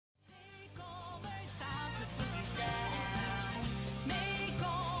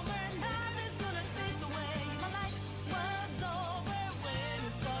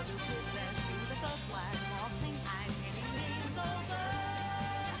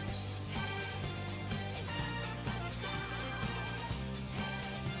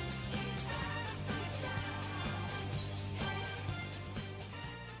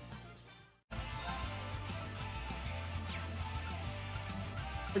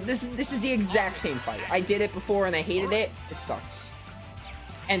This is the exact same fight. I did it before and I hated it. It sucks.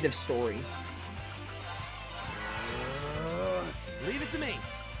 End of story. Leave it to me.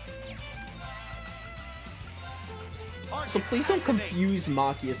 So please don't confuse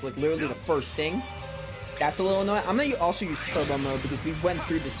Maki as like literally the first thing. That's a little annoying. I'm gonna also use turbo mode because we went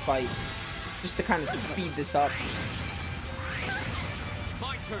through this fight just to kind of speed this up.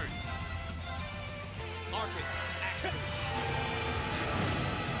 My turn. Arcus, activate.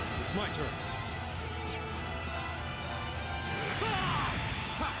 It's my turn.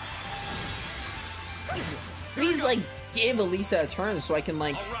 Please like give Elisa a turn so I can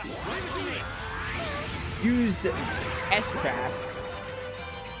like All right. use S-crafts.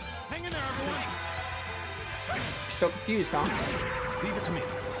 Hang in there, everyone. You're still confused, huh? Leave it to me.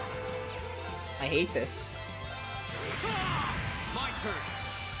 I hate this. My turn.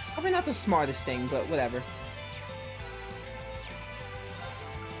 Probably not the smartest thing, but whatever.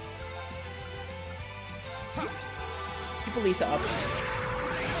 Keep Elisa up.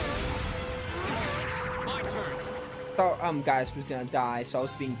 My turn. Thought guys was gonna die, so I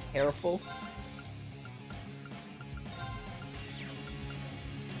was being careful.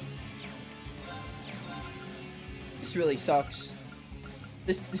 This really sucks.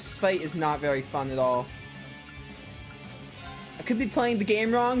 This fight is not very fun at all. I could be playing the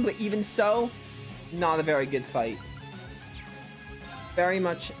game wrong, but even so, not a very good fight. Very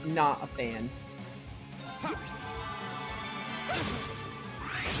much not a fan.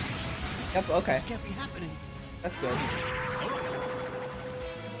 Yep, okay. This can't be happening. That's good.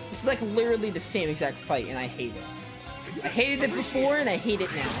 This is like literally the same exact fight, and I hate it. I hated it before, and I hate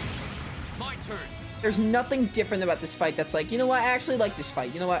it now. My turn. There's nothing different about this fight that's like, you know what, I actually like this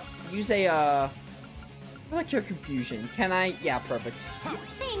fight. You know what? Use a, I like your confusion. Can I? Yeah, perfect.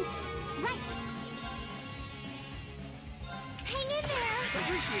 Thanks. Right. Hang in there.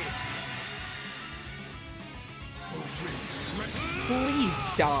 Appreciate it. Please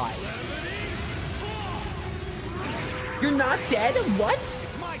die. You're not dead? What? It's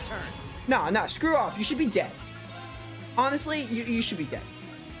my turn. No, screw off. You should be dead. Honestly, you should be dead.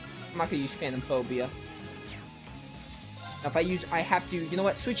 I'm not gonna use Phantom Phobia. Now, if I have to, you know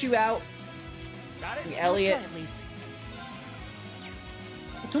what? Switch you out. Got it? Elliot. At least.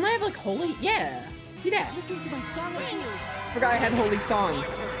 Don't I have like holy? Yeah. Do that. Listen to my song of you. Forgot I had holy song. My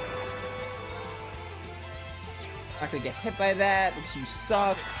turn. Not gonna get hit by that because you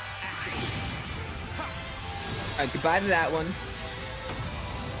suck. Alright, goodbye to that one.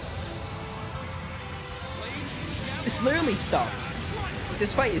 This literally sucks.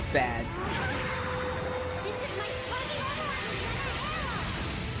 This fight is bad. This is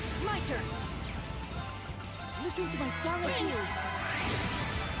my turn. Listen to my song of you.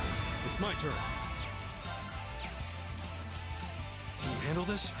 It's my turn. Can you handle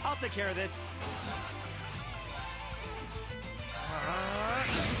this? I'll take care of this.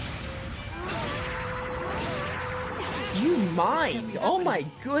 Do you mind? Oh my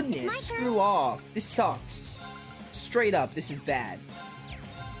goodness. Screw off. This sucks. Straight up, this is bad.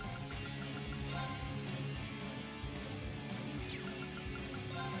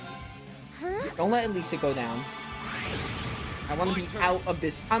 Don't let Elisa go down. I want to be out of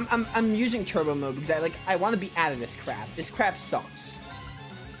this. I'm using turbo mode because I want to be out of this crap. This crap sucks.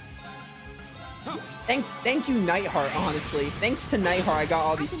 Thank you, Nightheart, honestly. Thanks to Nightheart, I got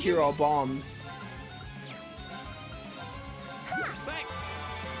all these Tyrell bombs. Thanks.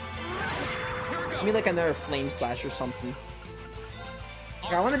 Here we go. Give me like another flame slash or something.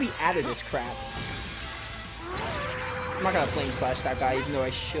 Like, I want to be out of this crap. I'm not gonna flame slash that guy, even though I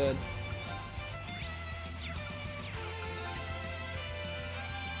should.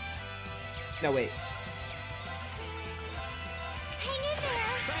 No, wait. Hang in there.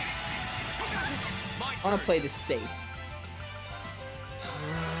 My I want to play this safe.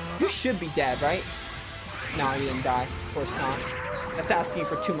 You should be dead, right? No, you didn't die. Of course not. That's asking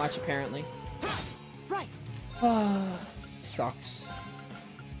for too much, apparently. Right. Sucks.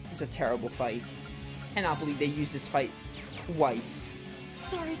 This is a terrible fight. Cannot believe they used this fight twice.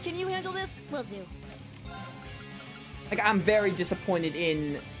 Sorry, can you handle this? Will do. Like, I'm very disappointed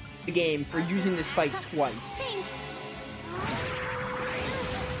in the game for using this fight twice. Thanks.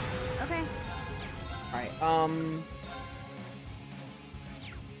 Okay. Alright,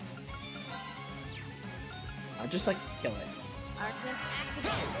 I'll just, like, kill it. Arcus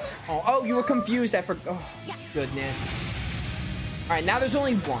activate. Oh, you were confused. I forgot. Oh, Yeah. goodness. Alright, now there's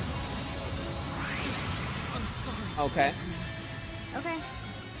only one. I'm sorry. Okay. Okay.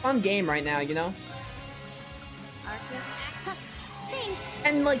 Fun game right now, you know? Arcus activate. Thanks.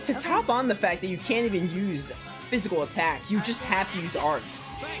 And, like, to top on the fact that you can't even use physical attack. You just have to use arts.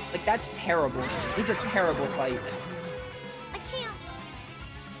 Like, that's terrible. This is a terrible fight. I can't.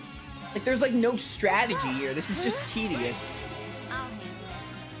 Like, there's like no strategy here. This is just tedious. I'll handle it.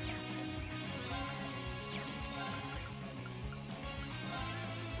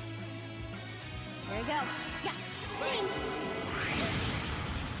 Here we go. Yeah. Thanks.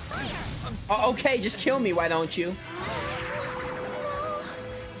 Fire. Okay, just kill me, why don't you?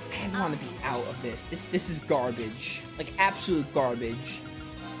 I want to be out of this. This is garbage. Like, absolute garbage.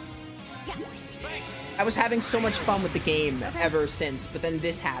 Yeah. I was having so much fun with the game ever since, but then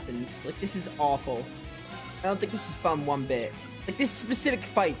this happens. Like, this is awful. I don't think this is fun one bit. Like, this specific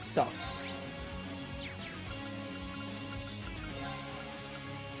fight sucks.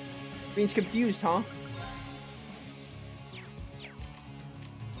 Green's confused, huh?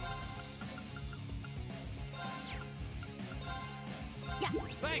 Yeah.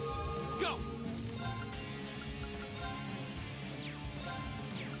 Thanks. Go.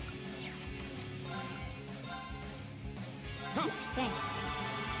 Thanks.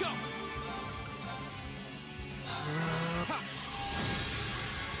 Go.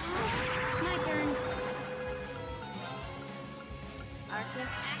 My turn.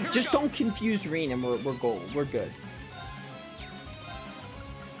 Arcus, act. Just don't confuse Reen and we're gold. We're good.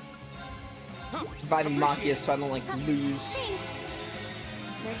 Reviving Machias so I don't, like, lose. Thanks.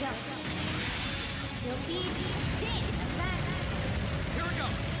 There we go. Silky Dig. Attack. Here we go.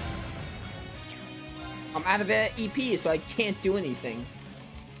 I'm out of EP, so I can't do anything.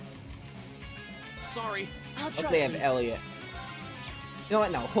 Sorry. I'll try. Luckily I have please. Elliot. You know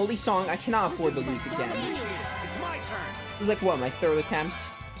what? No. Holy Song, I cannot afford to Listen lose to my again. song. It's my turn. This is like, what, my third attempt?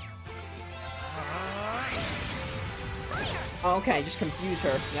 Oh, okay, just confuse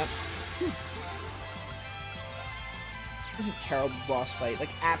her. Yep. This is a terrible boss fight. Like,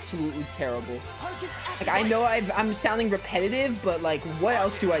 absolutely terrible. Arcus, Like, I know I'm sounding repetitive, but, like, what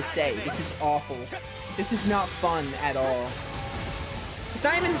else do I say? This is awful. This is not fun at all. It's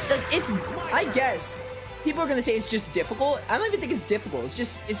not even, like, it's, I guess, people are gonna say it's just difficult. I don't even think it's difficult. It's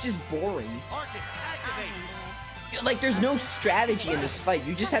just boring. Arcus, activate. Like, there's no strategy in this fight.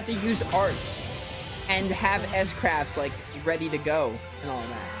 You just have to use arts and have S-crafts, like, ready to go and all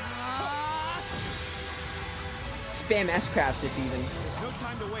that. Spam S-crafts if even. There's no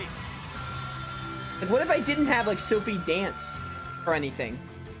time to waste. Like, what if I didn't have, like, Sophie dance or anything?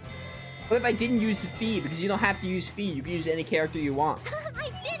 What if I didn't use Fee? Because you don't have to use Fee. You can use any character you want. I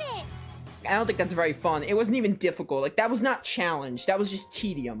did it. I don't think that's very fun. It wasn't even difficult. Like, that was not challenge. That was just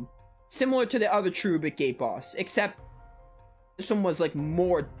tedium. Similar to the other Cherubic Gate boss. Except, this one was, like,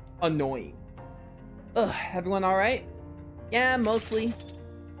 more annoying. Ugh, everyone alright? Yeah, mostly.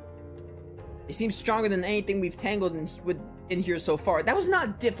 It seems stronger than anything we've tangled in here so far. That was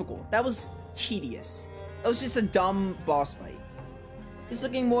not difficult. That was tedious. That was just a dumb boss fight. It's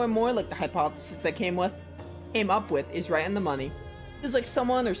looking more and more like the hypothesis I came up with is right on the money. Feels like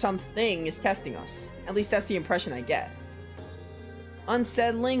someone or something is testing us. At least that's the impression I get.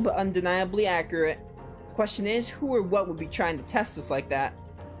 Unsettling, but undeniably accurate. The question is, who or what would be trying to test us like that?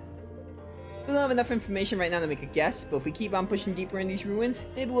 We don't have enough information right now to make a guess, but if we keep on pushing deeper in these ruins,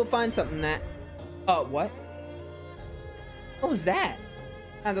 maybe we'll find something that... what? What was that?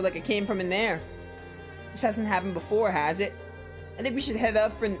 Sounded like it came from in there. This hasn't happened before, has it? I think we should head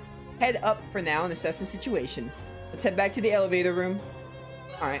up for now and assess the situation. Let's head back to the elevator room.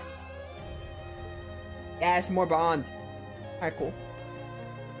 Alright. Yeah, some more Bond. Alright, cool.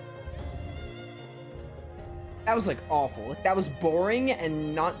 That was, like, awful. Like, that was boring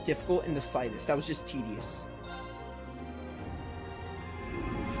and not difficult in the slightest. That was just tedious.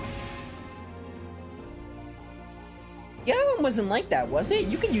 The other one wasn't like that, was it?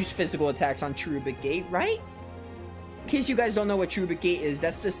 You could use physical attacks on Cherubic Gate, right? In case you guys don't know what Cherubic Gate is,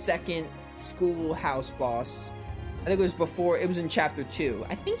 that's the second schoolhouse boss. I think it was before, it was in chapter 2.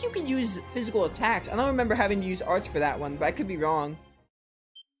 I think you could use physical attacks. I don't remember having to use arts for that one, but I could be wrong.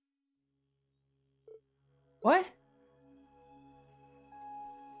 What?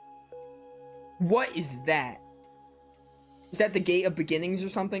 What is that? Is that the Gate of Beginnings or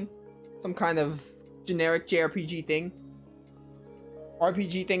something? Some kind of generic JRPG thing?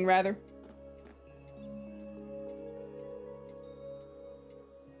 RPG thing, rather?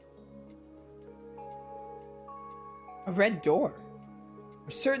 A red door. I'm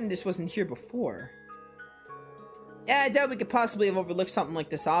certain this wasn't here before. Yeah, I doubt we could possibly have overlooked something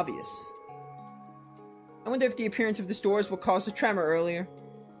like this obvious. I wonder if the appearance of this doors will cause a tremor earlier.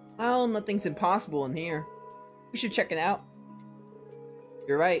 Well, nothing's impossible in here. We should check it out.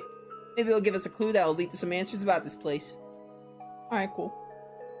 You're right. Maybe it'll give us a clue that will lead to some answers about this place. Alright, cool.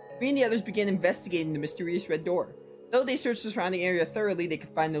 Bree and the others began investigating the mysterious red door. Though they searched the surrounding area thoroughly, they could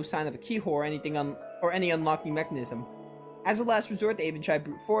find no sign of a keyhole or anything or any unlocking mechanism. As a last resort, they even tried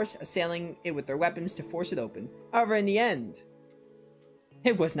brute force, assailing it with their weapons to force it open. However, in the end,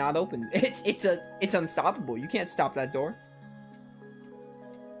 it was not open. It's unstoppable. You can't stop that door.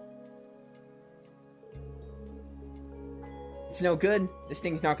 It's no good. This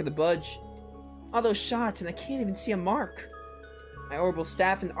thing's not gonna budge. All those shots, and I can't even see a mark. My orbital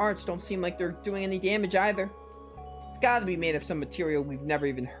staff and arts don't seem like they're doing any damage either. It's gotta be made of some material we've never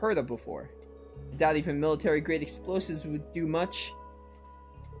even heard of before. I doubt even military-grade explosives would do much.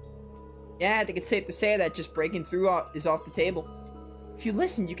 Yeah, I think it's safe to say that just breaking through is off the table. If you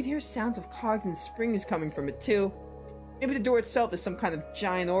listen, you can hear sounds of cogs and springs coming from it too. Maybe the door itself is some kind of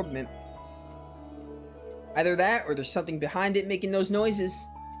giant orbment. Either that, or there's something behind it making those noises.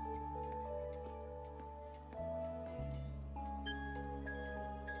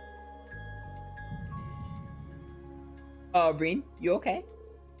 Breen, you okay?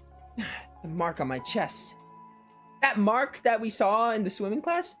 The mark on my chest. That mark that we saw in the swimming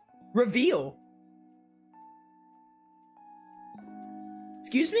class? Reveal!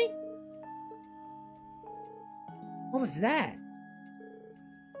 Excuse me? What was that?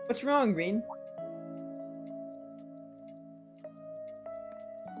 What's wrong, Breen?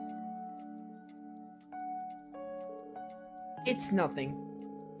 It's nothing.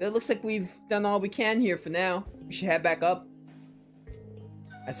 It looks like we've done all we can here for now. We should head back up.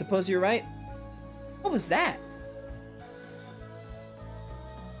 I suppose you're right. What was that?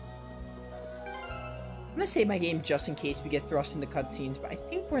 I'm gonna save my game just in case we get thrust into cutscenes, but I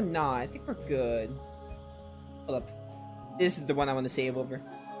think we're not. I think we're good. Hold up. This is the one I want to save over.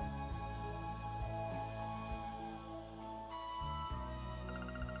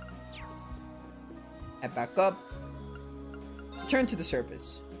 Head back up. Return to the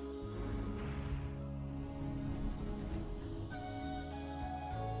surface.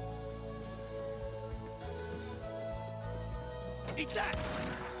 Eat that!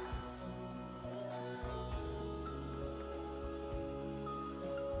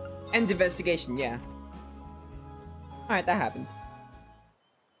 End investigation, yeah. Alright, that happened.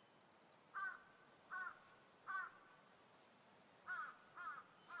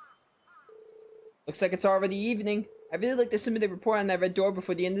 Looks like it's already evening. I'd really like to submit a report on that red door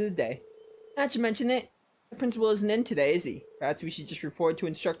before the end of the day. Not to mention it, the principal isn't in today, is he? Perhaps we should just report to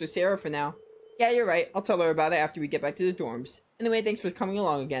Instructor Sarah for now. Yeah, you're right. I'll tell her about it after we get back to the dorms. Anyway, thanks for coming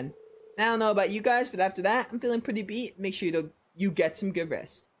along again. I don't know about you guys, but after that, I'm feeling pretty beat. Make sure you get some good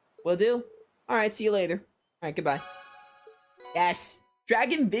rest. Will do. Alright, see you later. Alright, goodbye. Yes!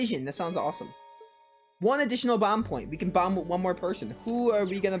 Dragon Vision. That sounds awesome. One additional bomb point. We can bomb with one more person. Who are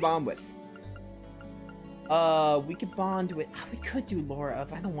we gonna bomb with? We could bond with... we could do Laura,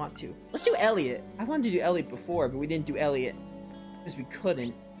 but I don't want to. Let's do Elliot. I wanted to do Elliot before, but we didn't do Elliot. Because we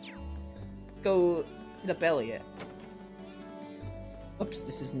couldn't. Let's go hit up Elliot. Oops,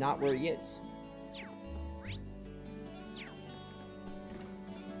 this is not where he is.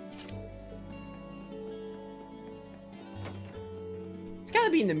 It's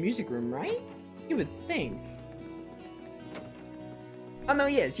gotta be in the music room, right? You would think. Oh no,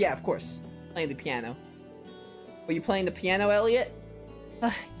 he is. Yeah, of course. Playing the piano. Were you playing the piano, Elliot?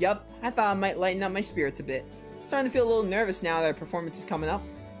 Yup. I thought I might lighten up my spirits a bit. Starting to feel a little nervous now that our performance is coming up.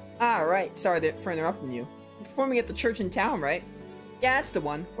 Ah, right. Sorry for interrupting you. You're performing at the church in town, right? Yeah, that's the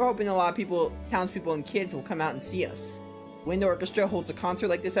one. We're hoping a lot of people, townspeople and kids will come out and see us. Wind Orchestra holds a concert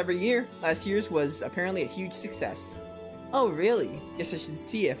like this every year. Last year's was apparently a huge success. Oh, really? Guess I should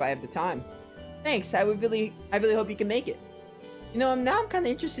see it if I have the time. Thanks. I really hope you can make it. You know, now I'm kind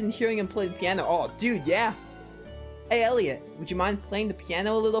of interested in hearing him play the piano. Oh, dude, yeah. Hey, Elliot, would you mind playing the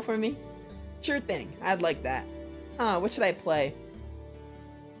piano a little for me? Sure thing. I'd like that. What should I play?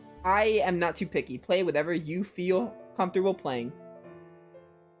 I am not too picky. Play whatever you feel comfortable playing.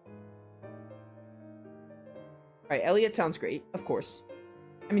 Alright, Elliot sounds great, of course.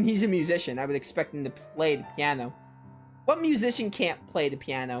 I mean, he's a musician. I would expect him to play the piano. What musician can't play the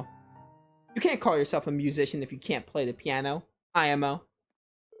piano? You can't call yourself a musician if you can't play the piano. IMO.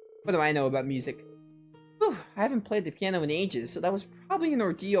 What do I know about music? Whew, I haven't played the piano in ages, so that was probably an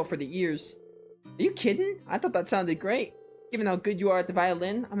ordeal for the ears. Are you kidding? I thought that sounded great. Given how good you are at the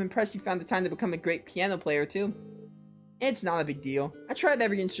violin, I'm impressed you found the time to become a great piano player too. It's not a big deal. I tried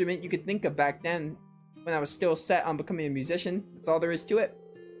every instrument you could think of back then, when I was still set on becoming a musician. That's all there is to it.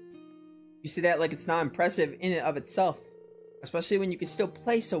 You say that like it's not impressive in and of itself. Especially when you can still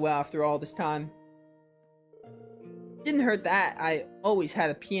play so well after all this time. Didn't hurt that I always had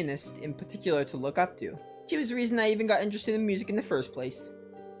a pianist in particular to look up to. She was the reason I even got interested in music in the first place.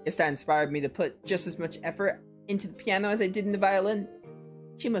 Guess that inspired me to put just as much effort into the piano as I did in the violin.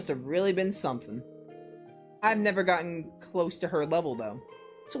 She must have really been something. I've never gotten close to her level though.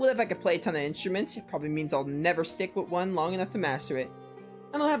 So what if I could play a ton of instruments? It probably means I'll never stick with one long enough to master it.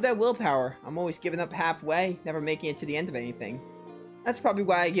 I don't have that willpower. I'm always giving up halfway, never making it to the end of anything. That's probably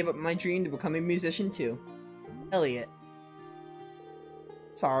why I gave up my dream to become a musician too. Elliot.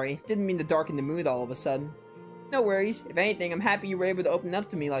 Sorry, didn't mean to darken the mood all of a sudden. No worries, if anything, I'm happy you were able to open up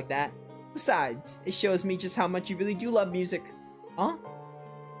to me like that. Besides, it shows me just how much you really do love music. Huh?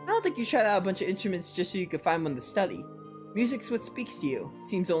 I don't think you tried out a bunch of instruments just so you could find one to study. Music's what speaks to you.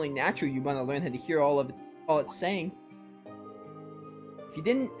 Seems only natural you want to learn how to hear all it's saying. If you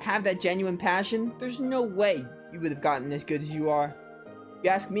didn't have that genuine passion, there's no way you would have gotten as good as you are. If you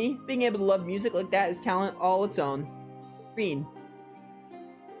ask me, being able to love music like that is talent all its own. Green.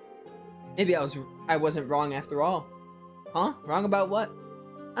 Maybe I wasn't wrong after all. Huh? Wrong about what?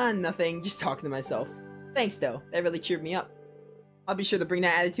 Nothing. Just talking to myself. Thanks though. That really cheered me up. I'll be sure to bring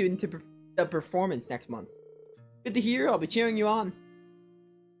that attitude into the performance next month. Good to hear. I'll be cheering you on.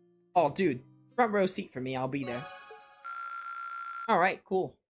 Oh, dude. Front row seat for me. I'll be there. Alright,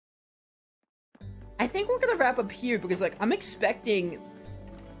 cool. I think we're gonna wrap up here because, like, I'm expecting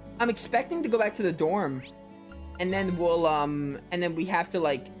to go back to the dorm. And then we'll, and then we have to,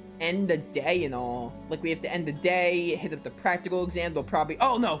 like, end the day and all. Like, we have to end the day, hit up the practical exam. They'll probably...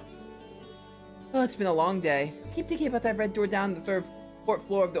 Oh, no! Oh, it's been a long day. I keep thinking about that red door down the fourth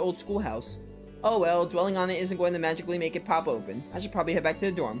floor of the old schoolhouse. Oh well, dwelling on it isn't going to magically make it pop open. I should probably head back to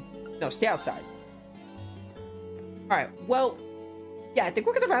the dorm. No, stay outside. Alright, well... Yeah, I think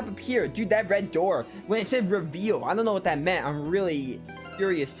we're gonna wrap up here. Dude, that red door, when it said reveal, I don't know what that meant. I'm really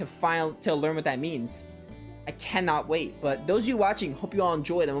curious to learn what that means. I cannot wait. But those of you watching, hope you all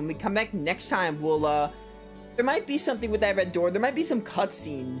enjoyed. And when we come back next time, we'll, there might be something with that red door. There might be some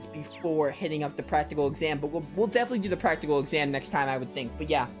cutscenes before hitting up the practical exam. But we'll definitely do the practical exam next time, I would think. But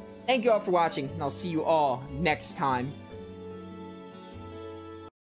yeah, thank you all for watching, and I'll see you all next time.